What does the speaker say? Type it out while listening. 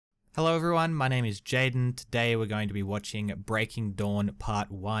Hello everyone, my name is Jayden. Today we're going to be watching Breaking Dawn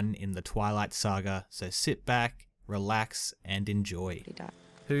Part 1 in the Twilight Saga, so sit back, relax, and enjoy.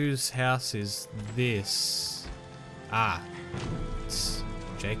 Whose house is this? Ah, it's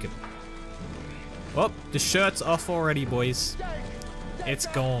Jacob. Oh, the shirt's off already, boys. It's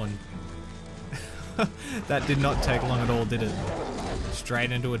gone. That did not take long at all, did it?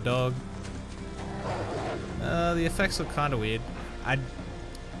 Straight into a dog. The effects look kind of weird. I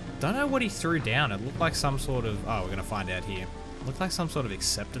don't know what he threw down. It looked like some sort of... Oh, we're going to find out here. It looked like some sort of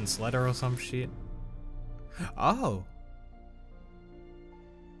acceptance letter or some shit. Oh.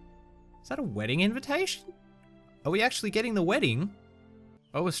 Is that a wedding invitation? Are we actually getting the wedding?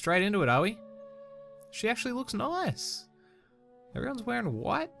 Oh, we're straight into it, are we? She actually looks nice. Everyone's wearing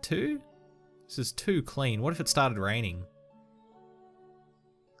white too? This is too clean. What if it started raining?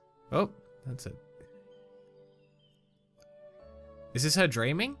 Oh, that's it. Is this her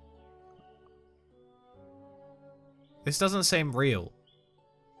dreaming? This doesn't seem real.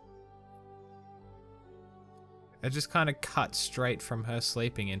 It just kind of cut straight from her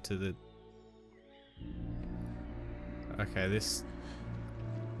sleeping into the... Okay, this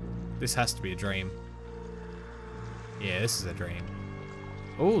has to be a dream. Yeah, this is a dream.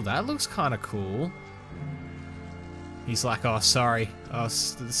 Oh, that looks kind of cool. He's like, oh, sorry. I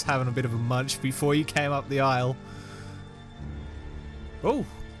was just having a bit of a munch before you came up the aisle. Oh,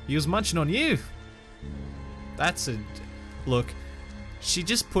 he was munching on you. That's a... Look, she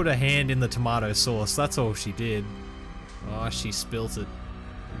just put her hand in the tomato sauce. That's all she did. Oh, she spilt it.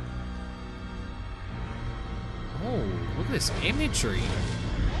 Oh, look at this imagery.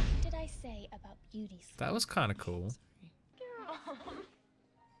 What did I say about beauty? That was kind of cool.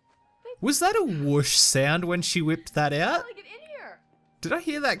 Was that a whoosh sound when she whipped that out? Did I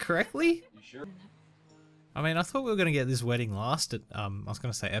hear that correctly? You sure? I mean, I thought we were going to get this wedding last, I was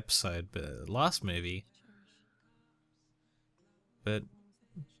going to say episode, but last movie. But,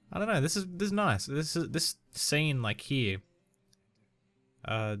 I don't know, this is nice. This scene, like here.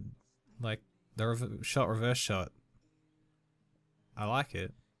 Like, the reverse shot. I like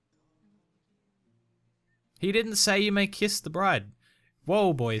it. He didn't say you may kiss the bride.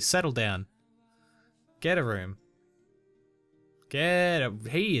 Whoa, boys, settle down. Get a room.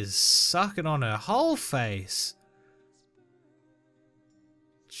 He is sucking on her whole face.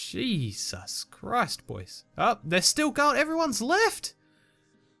 Jesus Christ, boys. Oh, they're still going. Everyone's left.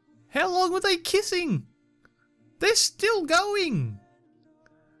 How long were they kissing? They're still going.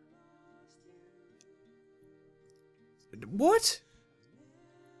 What?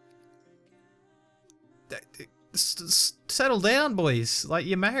 Settle down, boys. Like,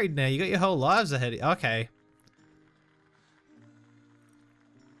 you're married now. You got your whole lives ahead. Okay.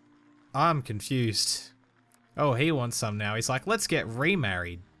 I'm confused. Oh, he wants some now. He's like, let's get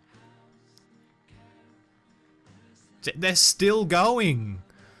remarried. They're still going.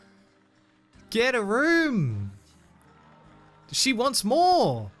 Get a room. She wants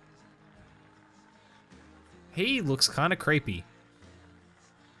more. He looks kind of creepy.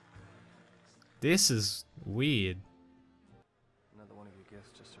 This is weird. Another one of your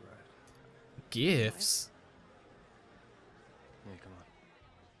gifts just arrived. Gifts? Yeah, come on.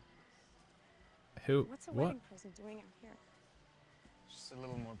 Who? What's a What? wedding present doing out here? Just a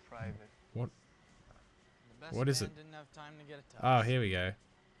little more private. What? The best What is man it? Didn't have time to get a touch. Oh, here we go.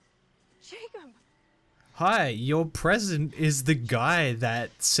 Jacob! Hi, your present is the guy that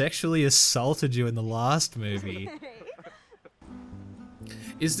sexually assaulted you in the last movie.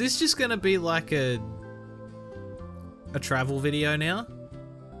 Is this just gonna be like a travel video now?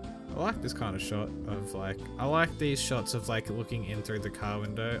 I like this kind of shot of like, I like these shots of like looking in through the car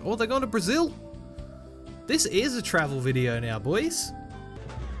window. Oh, they're going to Brazil? This is a travel video now, boys.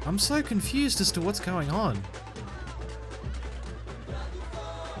 I'm so confused as to what's going on.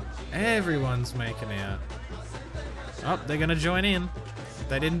 Everyone's making out. Oh, they're gonna join in.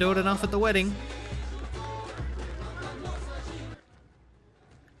 They didn't do it enough at the wedding.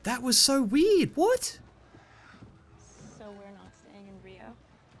 That was so weird. What? So we're not staying in Rio?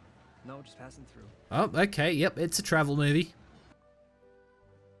 No, just passing through. Oh, okay. Yep, it's a travel movie.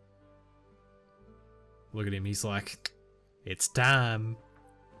 Look at him. He's like, it's time.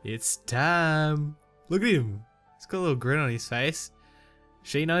 It's time. Look at him. He's got a little grin on his face.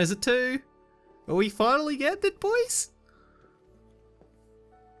 She knows it too. Are we finally getting it, boys?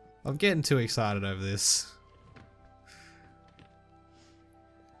 I'm getting too excited over this.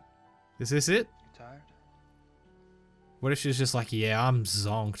 Is this it? You tired? What if she's just like, yeah, I'm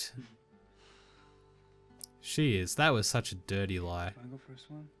zonked. She is. That was such a dirty lie. Wanna go for a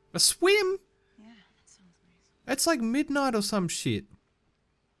swim? A swim? Yeah, that sounds nice. It's like midnight or some shit.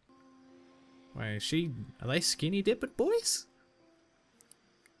 Wait, are they skinny dipping, boys?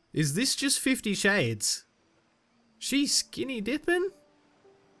 Is this just 50 Shades? She's skinny dipping?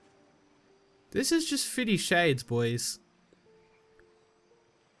 This is just 50 Shades, boys.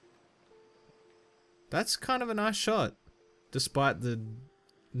 That's kind of a nice shot, despite the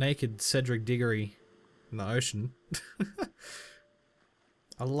naked Cedric Diggory in the ocean.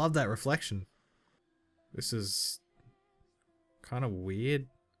 I love that reflection. This is kind of weird.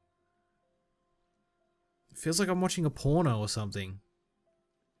 It feels like I'm watching a porno or something.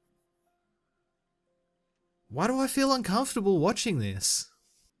 Why do I feel uncomfortable watching this?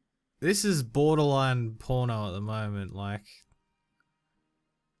 This is borderline porno at the moment, like...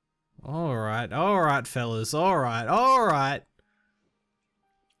 Alright, fellas, alright.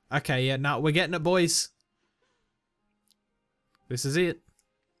 Okay, yeah, no, we're getting it, boys. This is it.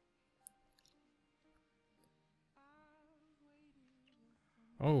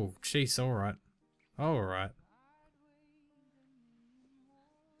 Oh, jeez, alright. Alright,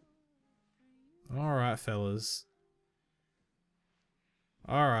 fellas.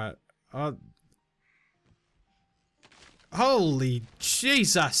 Alright. Holy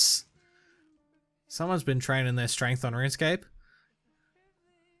Jesus! Someone's been training their strength on RuneScape.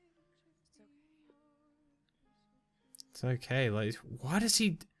 It's okay, like, why does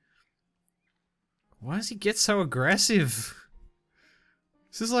he get so aggressive?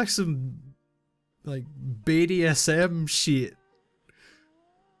 This is like some, like, BDSM shit.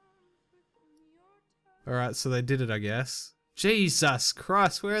 Alright, so they did it, I guess. Jesus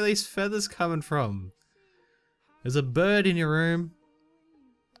Christ, where are these feathers coming from? There's a bird in your room.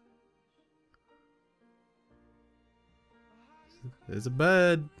 There's a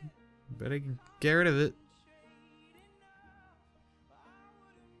bird. Better get rid of it.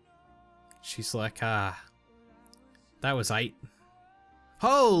 She's like, that was 8.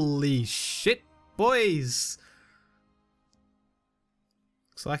 Holy shit, boys!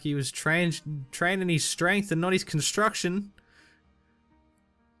 Looks like he was training his strength and not his construction.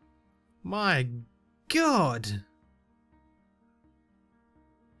 My God!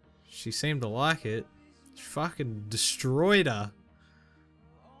 She seemed to like it. She fucking destroyed her.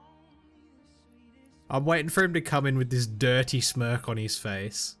 I'm waiting for him to come in with this dirty smirk on his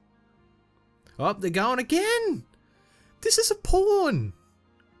face. Oh, they're going again! This is a porn!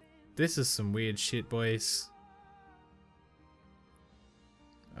 This is some weird shit, boys.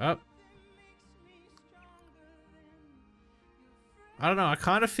 Up. I don't know, I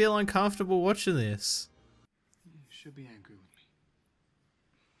kind of feel uncomfortable watching this. You should be angry with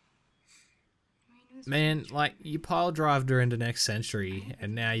me. Man, like, you pile drived her into next century,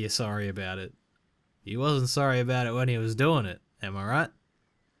 and now you're sorry about it. He wasn't sorry about it when he was doing it, am I right?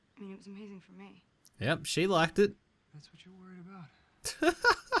 I mean, it was amazing for me. Yep, she liked it. That's what you're worried about. That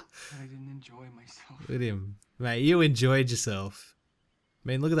I didn't enjoy myself. Look at him. Mate, you enjoyed yourself. I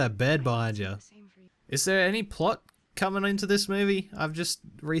mean, look at that bed behind you. Same for you. Is there any plot coming into this movie? I've just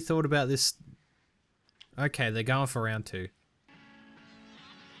rethought about this. Okay, they're going for round 2.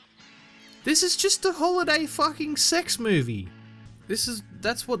 This is just a holiday fucking sex movie.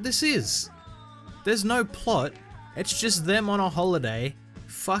 That's what this is. There's no plot. It's just them on a holiday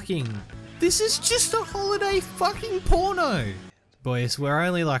fucking. This is just a holiday fucking porno. Boys, we're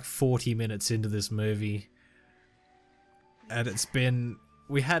only like 40 minutes into this movie. And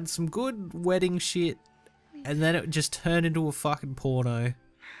we had some good wedding shit, and then it just turned into a fucking porno.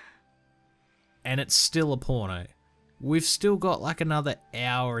 And it's still a porno. We've still got like another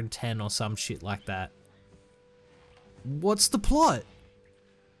hour and 10 or some shit like that. What's the plot?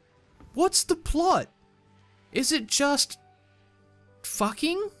 What's the plot? Is it just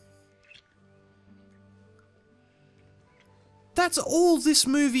fucking? That's all this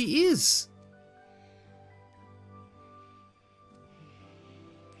movie is.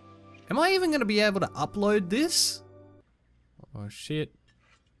 Am I even going to be able to upload this? Oh shit.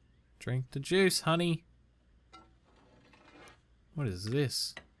 Drink the juice, honey. What is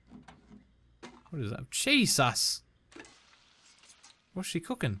this? What is that? Jesus! What's she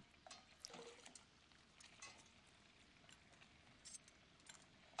cooking?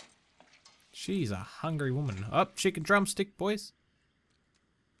 She's a hungry woman. Up, chicken drumstick, boys.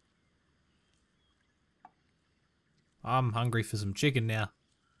 I'm hungry for some chicken now.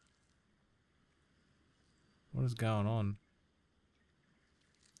 What is going on?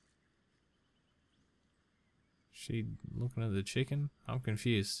 She looking at the chicken? I'm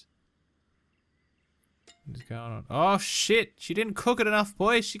confused. What is going on? Oh shit! She didn't cook it enough,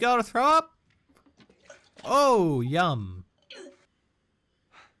 boys. She got to throw up. Oh, yum.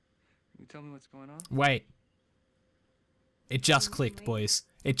 You tell me what's going on? Wait. It just clicked, boys.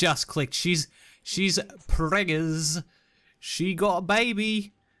 It just clicked. She's She's preggers. She got a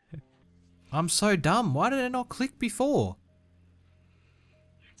baby. I'm so dumb. Why did it not click before?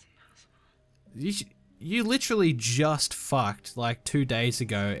 You literally just fucked like 2 days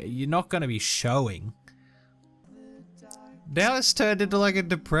ago. You're not going to be showing. Now it's turned into like a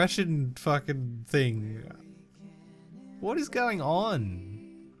depression fucking thing. What is going on?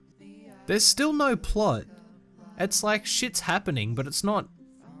 There's still no plot. It's like shit's happening, but it's not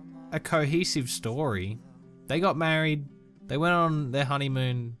a cohesive story. They got married. They went on their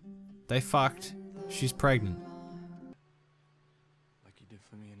honeymoon. They fucked. She's pregnant. Like you did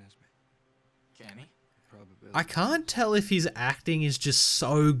for me and Esme. Can he? I can't tell if his acting is just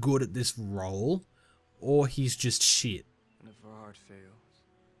so good at this role or he's just shit. And if our heart fails.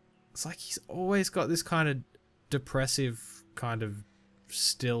 It's like he's always got this kind of depressive, kind of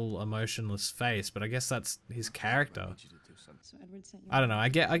still emotionless face, but I guess that's his character. So Edward sent you. I don't know. I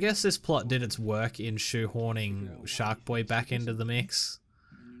guess this plot did its work in shoehorning Shark Boy back into the mix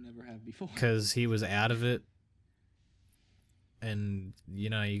You never have before. because he was out of it. And you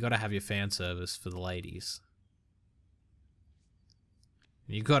know, you got to have your fan service for the ladies.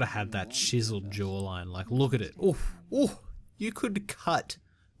 You got to have that chiseled jawline. Like, look at it. Oh, you could cut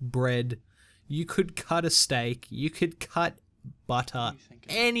bread. You could cut a steak. You could cut butter.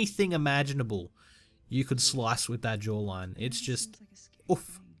 Anything imaginable you could slice with that jawline. It's just,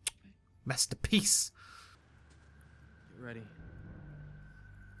 oof, masterpiece. Get ready.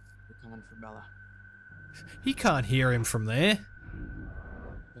 We're coming for Bella. He can't hear him from there.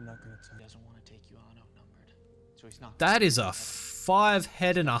 They're not gonna tell He doesn't want to take you on outnumbered, so he's not. That is a 5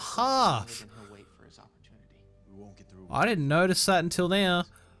 head and a half. Then he'll wait for his opportunity. We won't get through. I didn't notice that until now.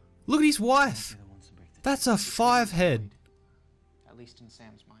 Look at his wife. That's a 5 head. At least in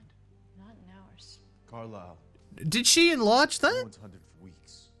Sam's mind. Not in ours. Carlisle, Did she enlarge no that? one's hunted for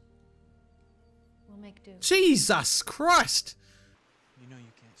weeks. We'll make do. Jesus Christ. You know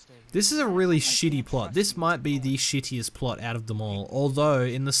you can't stay. This is a really shitty plot. This might be the shittiest plot out of them all. Although,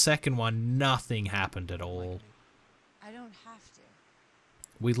 in the second one, nothing happened at all. I don't have to.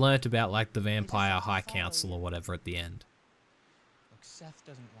 We learnt about, like, the Vampire High Council or whatever at the end. Look, Seth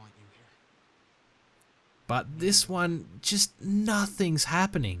doesn't want you here. But this one, just nothing's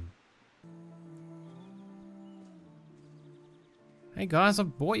happening. Hey guys, I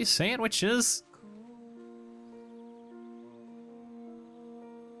bought you sandwiches.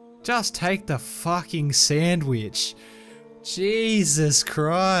 Just take the fucking sandwich. Jesus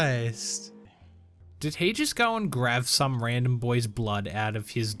Christ. Did he just go and grab some random boy's blood out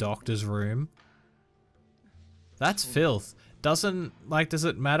of his doctor's room? That's filth. Does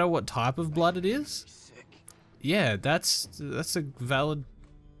it matter what type of blood it is? Yeah, that's a valid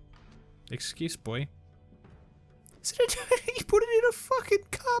excuse, boy. He put it in a fucking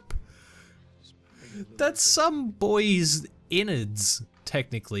cup. That's some boy's innards,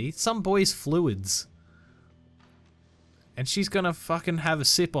 technically. Some boy's fluids. And she's gonna fucking have a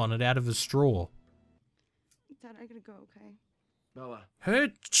sip on it out of a straw. Dad, I gotta go, okay? Bella. Her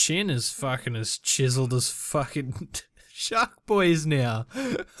chin is fucking as chiseled as fucking Shark Boy's now.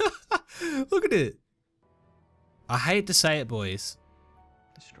 Look at it. I hate to say it, boys,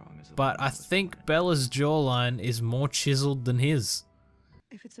 As strong as a but I think Bella's jawline is more chiseled than his.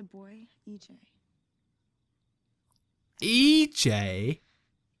 If it's a boy, EJ. EJ?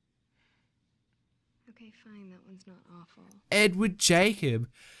 Okay, fine, that one's not awful. Edward Jacob?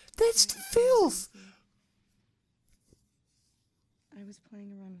 That's filth! I was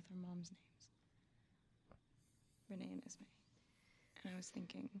playing around with our mom's names. Renee and Esme. And I was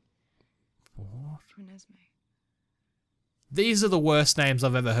thinking, What? Renesmee. These are the worst names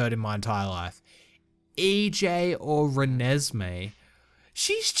I've ever heard in my entire life. EJ or Renesmee.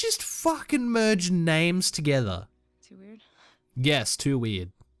 She's just fucking merged names together. Too weird? Yes, too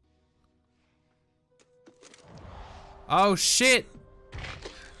weird. Oh shit!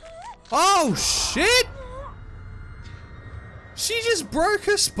 Oh shit! She just broke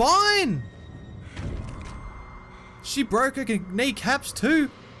her spine! She broke her kneecaps too!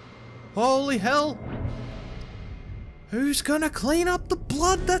 Holy hell! Who's gonna clean up the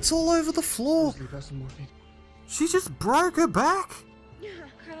blood that's all over the floor? She just broke her back!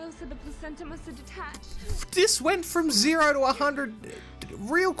 Carlos said the placenta must have detached. This went from 0 to 100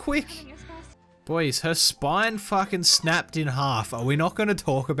 real quick. Boys, her spine fucking snapped in half. Are we not gonna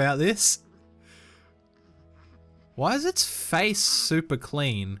talk about this? Why is its face super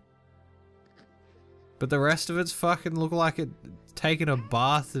clean? But the rest of it's fucking look like it taken a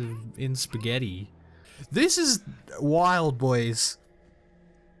bath in spaghetti. This is wild, boys.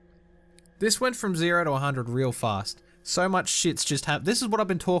 This went from 0 to 100 real fast. So much shit's just happened. This is what I've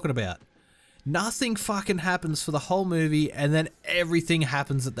been talking about. Nothing fucking happens for the whole movie, and then everything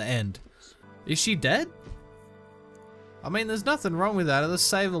happens at the end. Is she dead? I mean, there's nothing wrong with that. It'll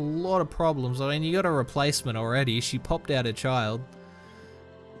save a lot of problems. I mean, you got a replacement already. She popped out a child.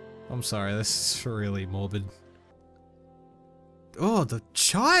 I'm sorry, this is really morbid. Oh, the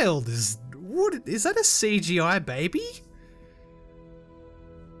child is... What? Is that a CGI baby?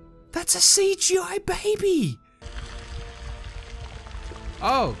 That's a CGI baby!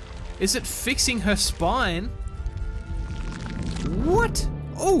 Oh, is it fixing her spine? What?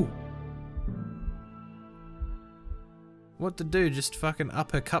 Oh! What to do? Just fucking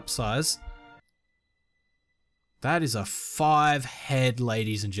up her cup size? That is a 5 head,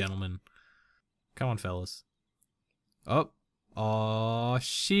 ladies and gentlemen. Come on, fellas. Oh. Oh,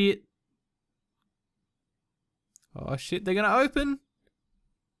 shit. Oh, shit. They're gonna open.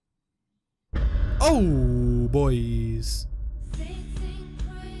 Oh, boys.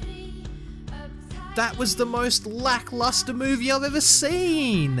 That was the most lackluster movie I've ever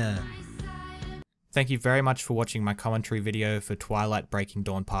seen. Thank you very much for watching my commentary video for Twilight Breaking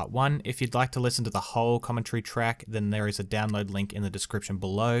Dawn Part 1. If you'd like to listen to the whole commentary track, then there is a download link in the description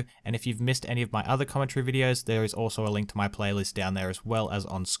below. And if you've missed any of my other commentary videos, there is also a link to my playlist down there as well as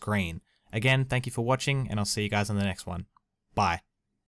on screen. Again, thank you for watching, and I'll see you guys in the next one. Bye.